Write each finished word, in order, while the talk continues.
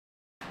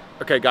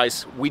Okay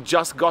guys, we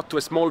just got to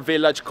a small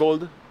village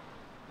called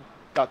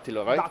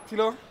Dattilo, right?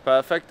 Dattilo.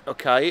 Perfect,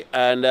 okay.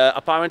 And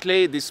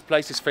apparently this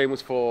place is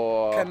famous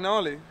for...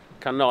 Cannoli.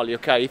 Cannoli,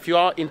 okay. If you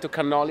are into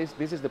cannolis,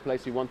 this is the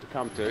place you want to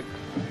come to.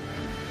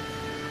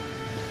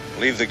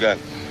 Leave the gun.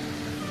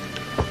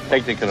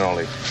 Take the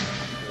cannoli.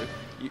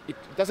 It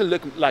doesn't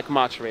look like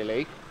much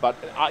really, but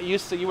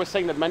you were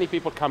saying that many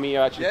people come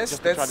here actually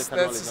just to try the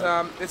cannolis.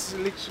 Yes, it's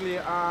literally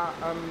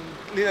a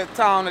little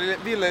town, a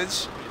little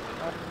village.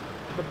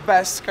 The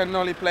best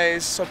cannoli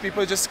place, so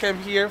people just came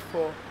here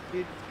for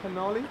eat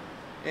cannoli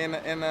in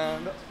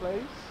that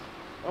place.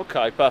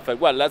 Okay, perfect.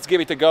 Well, let's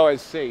give it a go and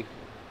see.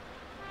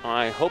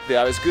 I hope they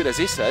are as good as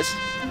he says.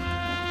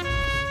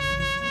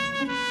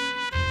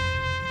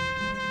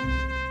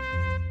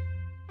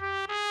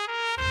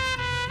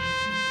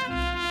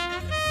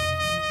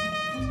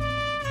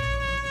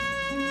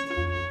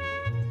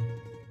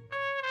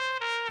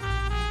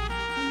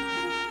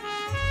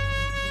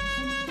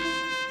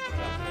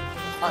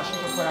 Ah,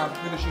 5,40,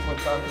 più di 50.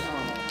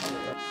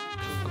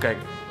 Okay,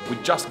 we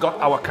just got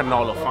our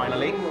cannolo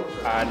finally,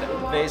 and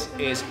this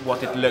is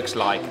what it looks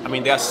like. I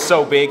mean, they are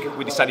so big,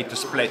 we decided to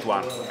split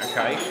one,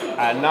 okay?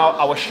 And now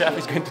our chef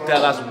is going to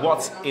tell us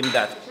what's in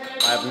that.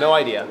 I have no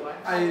idea.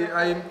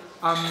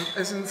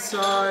 It's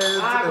inside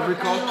a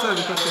ricotta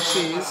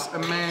cheese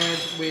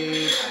made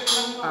with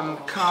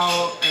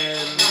cow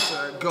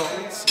and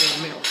goats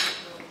and milk.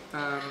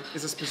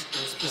 It's a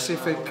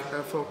specific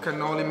for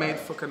cannoli, made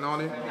for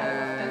cannoli,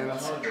 and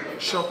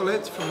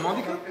chocolate from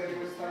Modica.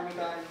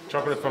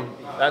 Chocolate from...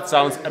 That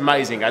sounds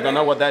amazing. I don't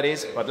know what that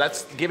is, but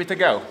let's give it a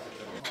go.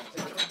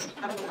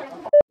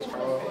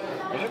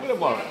 Quello è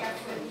buono,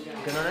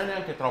 che non è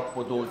neanche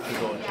troppo dolce,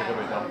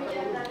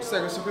 capito?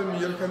 Sai, questo qui è il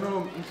miglior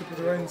cannolo che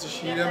troverai in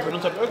Sicilia.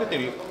 Non sapevo che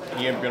ti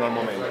riempiono al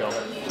momento.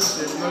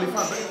 Sì, non li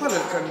fa, perché quello è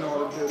il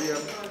cannolo in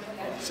teoria.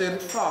 Se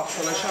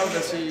fatto la cialda,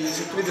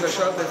 se credi la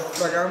cialda è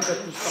fragante,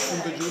 sta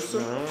appunto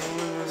giusto.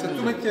 Se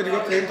tu metti il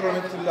ricotta dentro, lo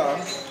metti là,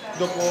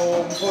 dopo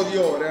un po' di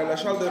ore la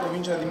cialda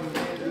comincia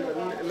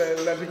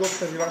la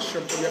ricotta rilascia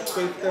un po' di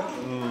acquetta,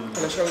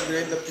 la cialda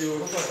diventa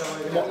più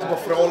tipo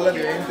frolla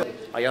diventa.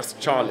 I asked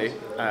Charlie,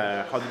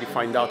 how did you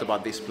find out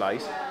about this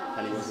place?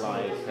 And he was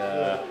like,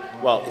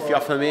 well, if you're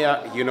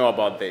familiar, you know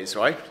about this,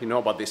 right? You know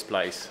about this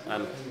place.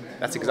 And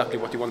that's exactly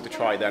what you want to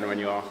try then when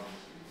you are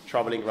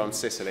traveling around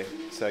Sicily.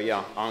 So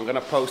yeah, I'm gonna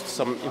post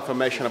some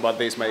information about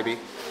this maybe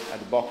at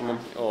the bottom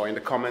or in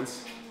the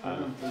comments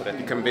so that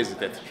you can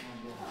visit it.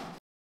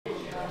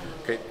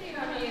 Okay.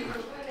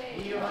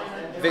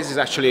 This is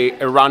actually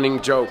a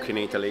running joke in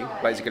Italy.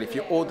 Basically, if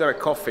you order a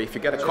coffee, if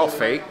you get a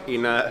coffee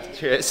in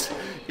cheers,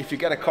 if you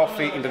get a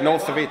coffee in the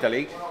north of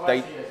Italy,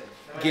 they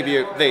give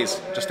you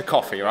this, just a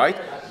coffee, right?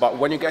 But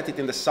when you get it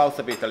in the south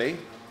of Italy,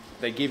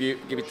 they give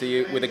it to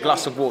you with a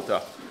glass of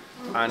water.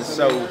 And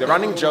so the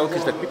running joke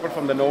is that people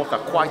from the north are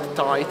quite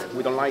tight.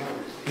 We don't like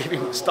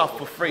giving stuff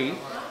for free.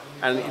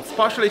 And it's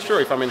partially true,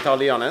 if I'm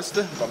entirely honest.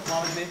 But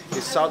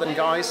these southern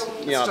guys,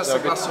 yeah,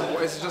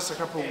 It's just a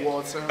couple of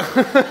words.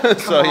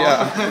 So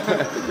yeah,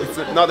 it's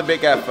not a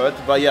big effort.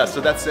 But yeah,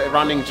 so that's a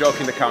running joke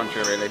in the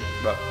country, really.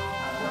 But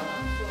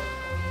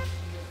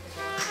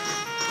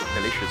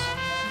delicious.